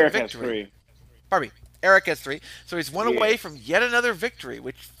yet another Eric victory. has 3. Pardon me, Eric has 3, so he's 1 away from yet another victory,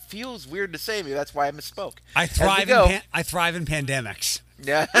 which feels weird to say. Maybe that's why I misspoke. I thrive in pandemics.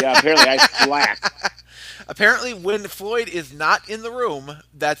 Yeah. Yeah, apparently I slacked. Apparently, when Floyd is not in the room,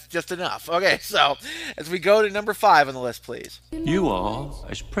 that's just enough. Okay, so as we go to number 5 on the list, please. You are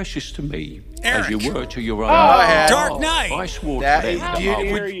as precious to me Eric. as you were to your own. ahead. Dark Knight. I swore That- to them How that you- I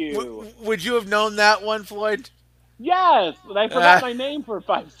dare would. you? Would you have known that one, Floyd? Yes, and I forgot my name for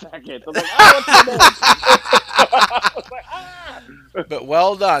 5 seconds. I'm like, oh, what's your name? I was like, ah. But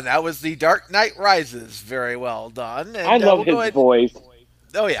well done. That was the Dark Knight Rises. Very well done. And, I love we'll go his ahead- voice.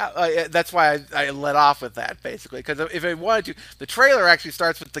 Oh yeah, that's why I let off with that basically. Because if I wanted to, the trailer actually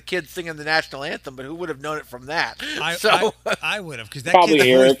starts with the kids singing the national anthem. But who would have known it from that? I would have, because Probably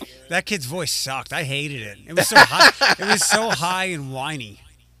Eric. that kid's voice sucked. I hated it. It was so high. It was so high and whiny.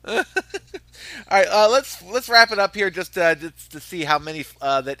 All right, let's wrap it up here just to see how many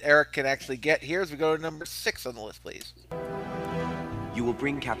that Eric can actually get here as we go to number 6 on the list, please. You will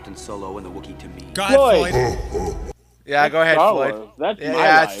bring Captain Solo and the Wookiee to me. Go ahead, Floyd. Floyd. Yeah, go ahead, Star Floyd. Wars. That's Yeah,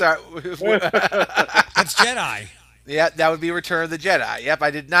 my life. start. That's Jedi. Yeah, that would be Return of the Jedi. Yep,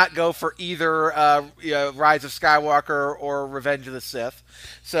 I did not go for either Rise of Skywalker or Revenge of the Sith.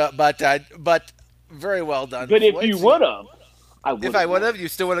 So, but very well done. But if Floyd. you would have, I would. If I would have, you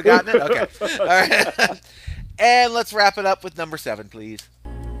still would have gotten it. Okay. All right. And let's wrap it up with number 7, please.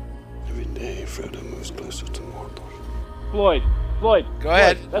 Every day, Frodo moves closer to Mordor. Floyd. Go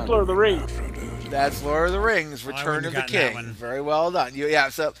ahead. That's Lord of the Rings. That's Lord of the Rings, I Return wouldn't of the have gotten that King. one. Very well done.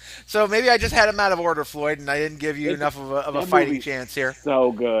 So maybe I just had him out of order, Floyd, and I didn't give you enough of a That fighting movie's chance here.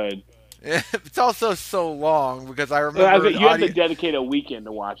 So good. It's also so long because I I remember think you have to dedicate a weekend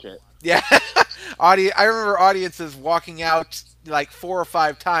to watch it. yeah, I remember audiences walking out like 4 or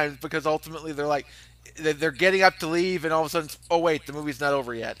 5 times because ultimately they're like they're getting up to leave and all of a sudden, oh wait, the movie's not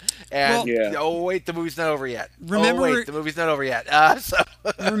over yet, and Well- Yeah. oh wait, the movie's not over yet. Remember- oh wait, the movie's not over yet. So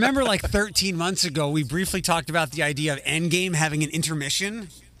Remember, like 13 months ago, we briefly talked about the idea of Endgame having an intermission.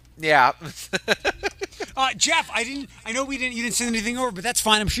 yeah. Jeff, I know you didn't send anything over, but that's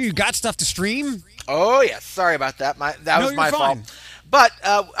fine. I'm sure you got stuff to stream. Oh yes, sorry about that. That No, was my you're fault. fine. But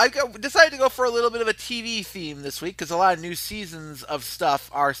decided to go for a little bit of a TV theme this week because a lot of new seasons of stuff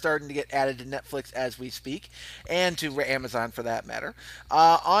are starting to get added to Netflix as we speak, and to Amazon for that matter.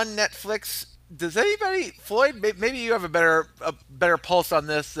 On Netflix, does anybody, Floyd? Maybe you have a better pulse on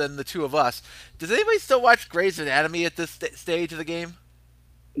this than the two of us. Does anybody still watch Grey's Anatomy at this stage of the game?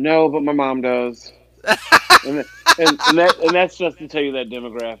 No, but my mom does. and that's just to tell you that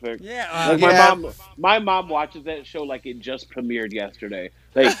demographic. Yeah, Like yeah. my mom watches that show like it just premiered yesterday.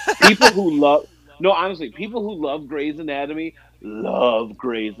 Like people who love, no, honestly, people who love Grey's Anatomy love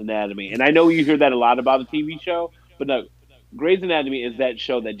Grey's Anatomy, and I know you hear that a lot about the TV show, but no, Grey's Anatomy is that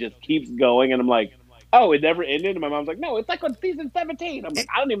show that just keeps going, and I'm like, oh, it never ended, and my mom's like, no, it's like on season 17. I'm like,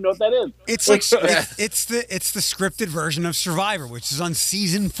 I don't even know what that is. It's like it's the scripted version of Survivor, which is on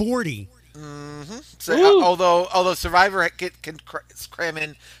season 40. So, although Survivor can cram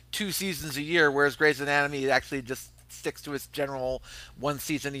in 2 seasons a year, whereas Grey's Anatomy actually just sticks to its general 1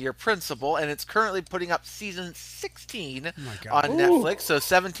 season a year principle, and it's currently putting up season 16 on God. Netflix. So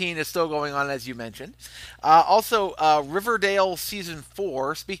 17 is still going on, as you mentioned. Also, Riverdale season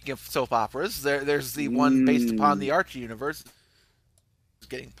 4. Speaking of soap operas, there's the one based upon the Archie universe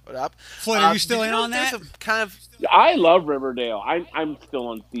getting put up. Floyd, are you still did in know on there's that? a kind of I love Riverdale. I'm still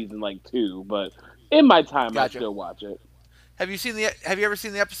on season like 2, but in my time, Gotcha. I still watch it. Have you ever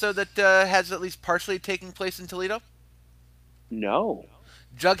seen the episode that has at least partially taking place in Toledo? No.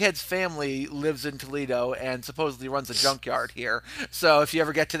 Jughead's family lives in Toledo and supposedly runs a junkyard here. So if you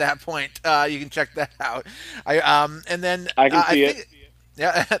ever get to that point, you can check that out. And then I can see it.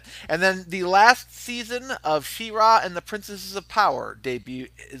 Yeah, and then the last season of She-Ra and the Princesses of Power debut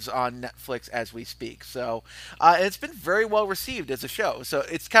is on Netflix as we speak. So it's been very well received as a show. So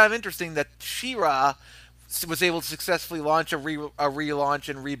it's kind of interesting that She-Ra was able to successfully launch a relaunch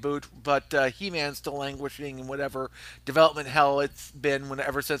and reboot, but He-Man's still languishing in whatever development hell it's been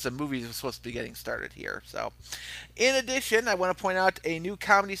ever since the movie was supposed to be getting started here. So, in addition, I want to point out a new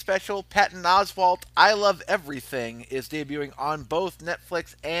comedy special, Patton Oswalt, I Love Everything, is debuting on both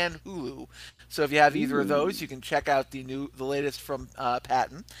Netflix and Hulu. So if you have either of those, you can check out the latest from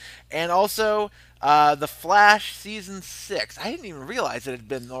Patton. And also, The Flash season 6. I didn't even realize it had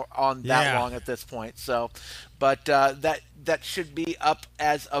been on that long at this point. So, but that should be up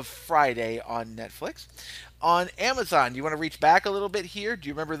as of Friday on Netflix. On Amazon, you want to reach back a little bit here? Do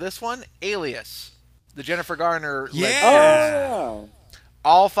you remember this one? Alias, the Jennifer Garner. Yeah. Oh,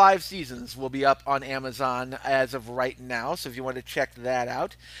 All 5 seasons will be up on Amazon as of right now, so if you want to check that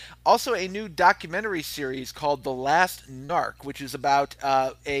out. Also, a new documentary series called The Last Narc, which is about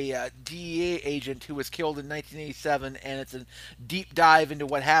a DEA agent who was killed in 1987, and it's a deep dive into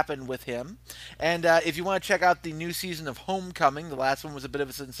what happened with him. And if you want to check out the new season of Homecoming, the last one was a bit of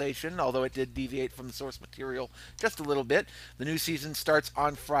a sensation, although it did deviate from the source material just a little bit. The new season starts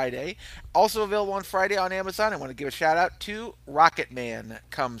on Friday. Also available on Friday on Amazon, I want to give a shout out to Rocket Man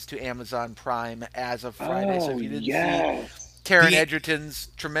comes to Amazon Prime as of Friday. So if you didn't see Taron Egerton's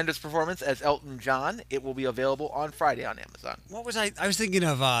tremendous performance as Elton John, it will be available on Friday on Amazon. What was I was thinking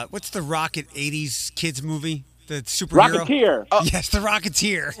of, what's the Rocket 80s kids movie? The superhero? Rocketeer. Oh. Yes, the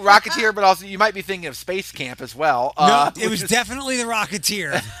Rocketeer. Rocketeer, but also you might be thinking of Space Camp as well. No, it was definitely the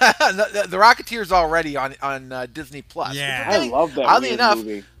Rocketeer. the Rocketeer's already on Disney Plus. Yeah. I love that Oddly enough,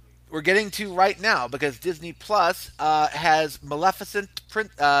 movie. we're getting to right now because Disney Plus has Maleficent,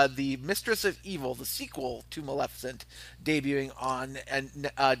 the Mistress of Evil, the sequel to Maleficent, debuting on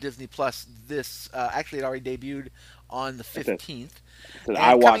Disney Plus. This actually it already debuted on the 15th.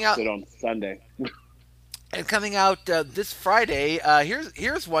 I watched it on Sunday. And coming out this Friday,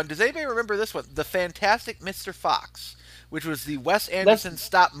 here's one. Does anybody remember this one? The Fantastic Mr. Fox, which was the Wes Anderson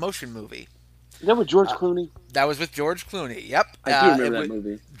stop motion movie. Is that with George Clooney? That was with George Clooney. Yep. I do remember that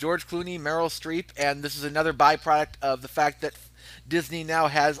movie. George Clooney, Meryl Streep, and this is another byproduct of the fact that Disney now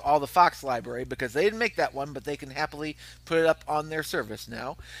has all the Fox library because they didn't make that one, but they can happily put it up on their service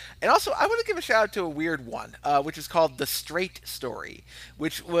now. And also, I want to give a shout out to a weird one, which is called The Straight Story,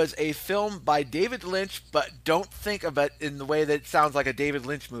 which was a film by David Lynch, but don't think of it in the way that it sounds like a David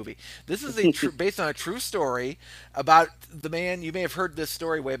Lynch movie. This is based on a true story about the man, you may have heard this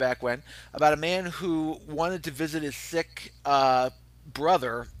story way back when, about a man who wanted to visit his sick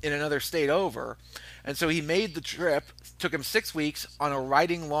brother in another state over. And so he made the trip. Took him 6 weeks on a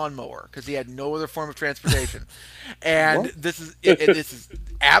riding lawnmower because he had no other form of transportation. And this is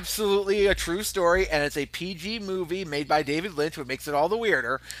absolutely a true story, and it's a PG movie made by David Lynch, which makes it all the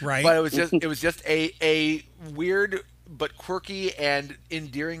weirder. Right. But it was just a weird but quirky and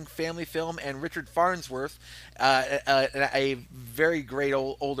endearing family film. And Richard Farnsworth, a very great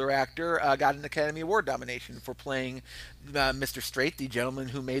older actor, got an Academy Award nomination for playing Mr. Straight, the gentleman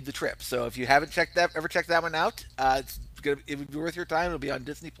who made the trip. So if you haven't ever checked that one out, it would be worth your time. It'll be on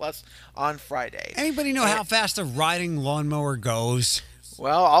Disney Plus on Friday. Anybody know how fast a riding lawnmower goes?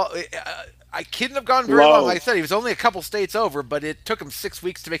 Well, I couldn't have gone very long. Like I said, he was only a couple states over, but it took him 6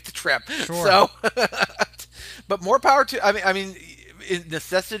 weeks to make the trip. Sure. So, but more power to. I mean,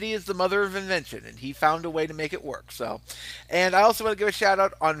 necessity is the mother of invention, and he found a way to make it work. So, and I also want to give a shout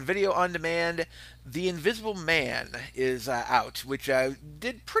out on video on demand. The Invisible Man is out, which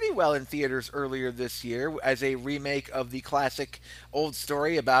did pretty well in theaters earlier this year as a remake of the classic old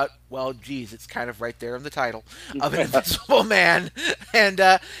story about, well, geez, it's kind of right there in the title, of an invisible man, and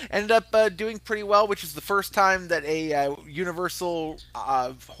ended up doing pretty well, which is the first time that a Universal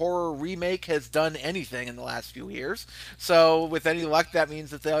horror remake has done anything in the last few years. So with any luck, that means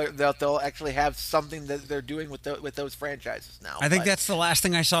that they'll actually have something that they're doing with those franchises now. I think that's the last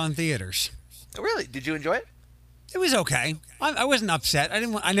thing I saw in theaters. Really? Did you enjoy it? It was okay. I wasn't upset.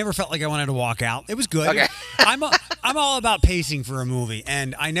 I never felt like I wanted to walk out. It was good. Okay. I'm all about pacing for a movie,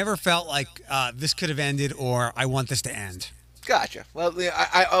 and I never felt like this could have ended or I want this to end. Gotcha. Well,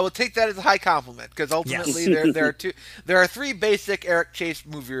 I will take that as a high compliment because ultimately there are 3 basic Eric Chase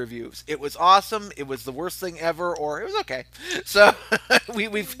movie reviews. It was awesome. It was the worst thing ever, or it was okay. So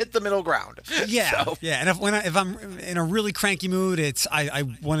we've hit the middle ground. Yeah, So, yeah. And if I'm in a really cranky mood, I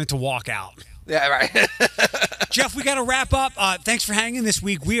wanted to walk out. yeah, right. Jeff, we got to wrap up. Thanks for hanging this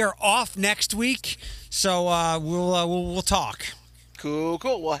week. We are off next week, so we'll talk. Cool.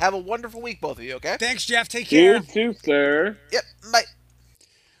 Well, have a wonderful week, both of you. Okay. Thanks, Jeff. Take care. You too, sir. Yep. Bye.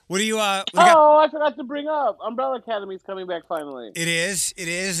 What do you? I forgot to bring up Umbrella Academy's coming back finally. It is, and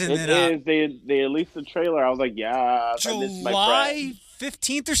It is. They released the trailer. I was like, yeah. July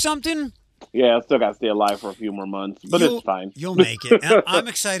 15th or something. Yeah, I still got to stay alive for a few more months, but it's fine. You'll make it. And I'm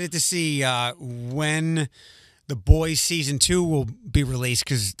excited to see when The Boys season 2 will be released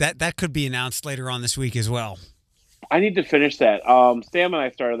because that could be announced later on this week as well. I need to finish that. Sam and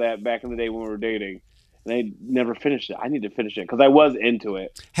I started that back in the day when we were dating, and I never finished it. I need to finish it because I was into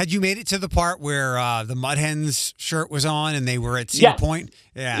it. Had you made it to the part where the Mud Hens shirt was on and they were at Cedar Point?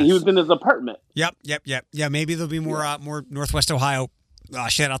 Yeah. He was in his apartment. Yep. Yeah, maybe there'll be more Northwest Ohio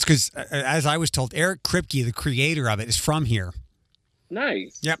shout-outs because, as I was told, Eric Kripke, the creator of it, is from here.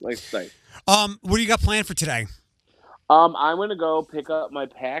 Nice. Yep. Nice. What do you got planned for today? I'm going to go pick up my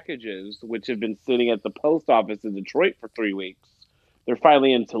packages, which have been sitting at the post office in Detroit for 3 weeks they're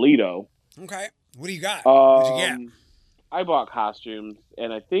finally in Toledo. Okay. What do you got? What'd you get? I bought costumes,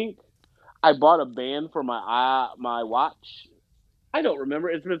 and I think I bought a band for my watch. I don't remember.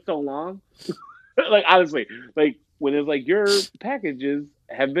 It's been so long. Like, honestly, like when it's like your packages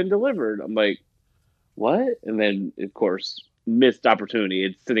have been delivered, I'm like, what? And then of course, missed opportunity.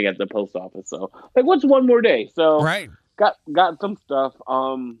 It's sitting at the post office. So like, what's one more day? So Right. got some stuff.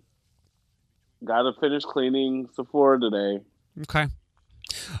 Got to finish cleaning Sephora today. Okay.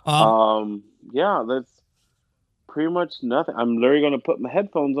 Yeah, that's pretty much nothing. I'm literally going to put my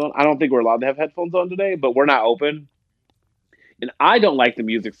headphones on. I don't think we're allowed to have headphones on today, but we're not open. And I don't like the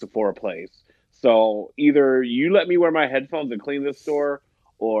music Sephora plays. So either you let me wear my headphones and clean this store,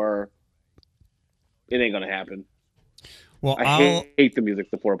 or it ain't going to happen. Well, I hate the music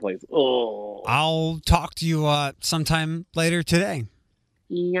Sephora plays. Oh, I'll talk to you sometime later today.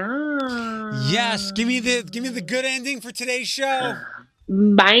 yeah. Yes. Give me the good ending for today's show.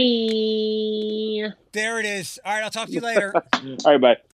 Bye. There it is. All right. I'll talk to you later. All right, bye.